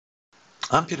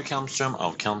I'm Peter Kalmstrom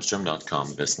of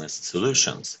kalmstrom.com Business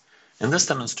Solutions. In this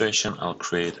demonstration, I'll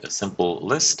create a simple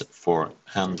list for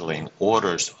handling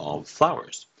orders of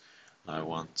flowers. I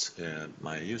want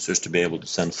my users to be able to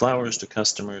send flowers to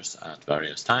customers at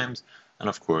various times, and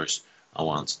of course, I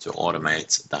want to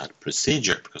automate that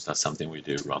procedure because that's something we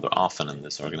do rather often in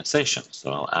this organization.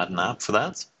 So I'll add an app for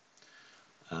that,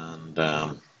 and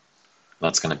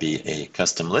that's going to be a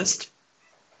custom list.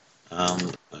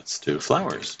 Let's do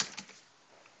flowers.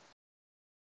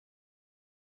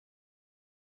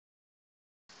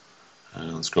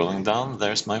 And scrolling down,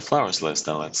 there's my flowers list.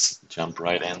 Now let's jump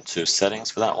right into settings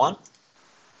for that one.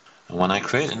 And when I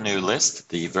create a new list,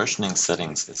 the versioning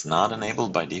settings is not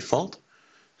enabled by default.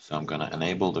 So I'm going to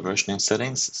enable the versioning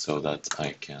settings so that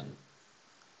I can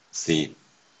see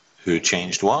who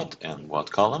changed what and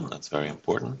what column. That's very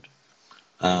important.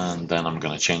 And then I'm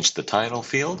going to change the title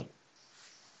field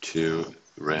to,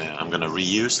 I'm going to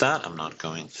reuse that. I'm not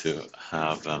going to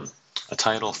have a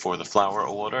title for the flower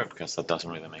order because that doesn't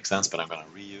really make sense, but I'm going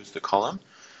to reuse the column.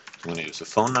 I'm going to use a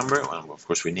phone number, and of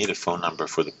course we need a phone number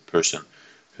for the person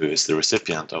who is the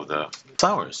recipient of the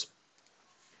flowers.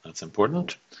 That's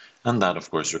important, and that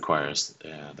of course requires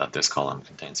that this column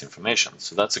contains information.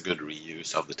 So that's a good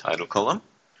reuse of the title column.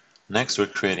 Next, we're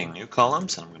creating new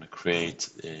columns, and I'm going to create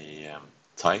a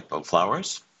type of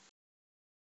flowers,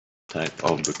 type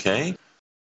of bouquet,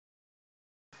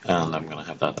 and I'm going to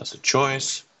have that as a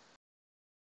choice.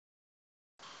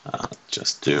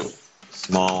 Just do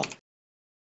small,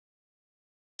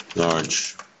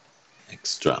 large,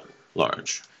 extra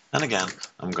large. And again,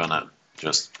 I'm gonna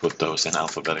just put those in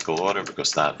alphabetical order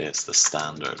because that is the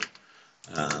standard.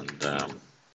 And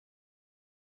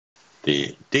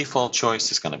the default choice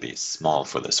is going to be small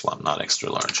for this one, not extra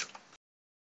large.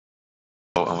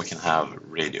 Oh, and we can have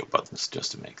radio buttons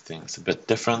just to make things a bit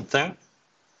different there.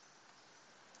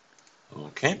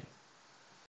 Okay.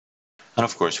 And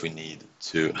of course we need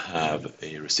to have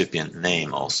a recipient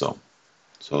name also.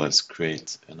 So let's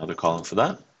create another column for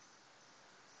that.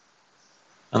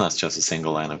 And that's just a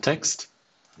single line of text.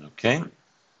 Okay.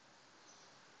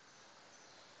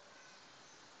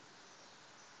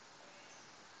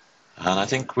 And I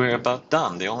think we're about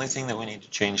done. The only thing that we need to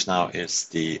change now is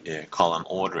the column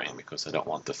ordering, because I don't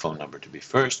want the phone number to be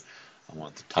first. I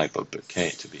want the type of bouquet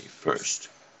to be first.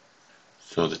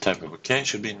 So the type of bouquet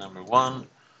should be number 1.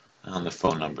 And the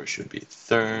phone number should be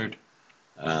 3rd,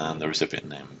 and the recipient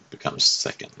name becomes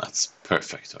 2nd. That's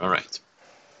perfect. All right.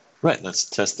 Right, let's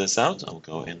test this out. I'll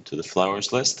go into the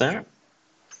flowers list there.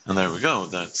 And there we go.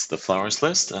 That's the flowers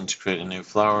list. And to create a new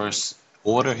flowers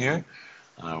order here,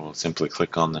 I will simply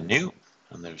click on the new.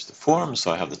 And there's the form. So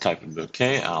I have the type of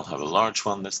bouquet. I'll have a large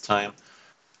one this time.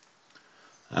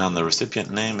 And the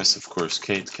recipient name is, of course,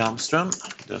 Kate Kalmstrom,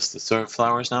 just to serve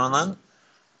flowers now and then.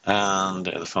 And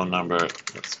the phone number,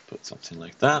 let's put something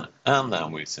like that, and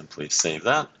then we simply save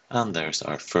that, and there's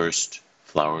our first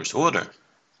flowers order.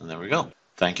 And there we go.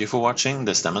 Thank you for watching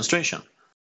this demonstration.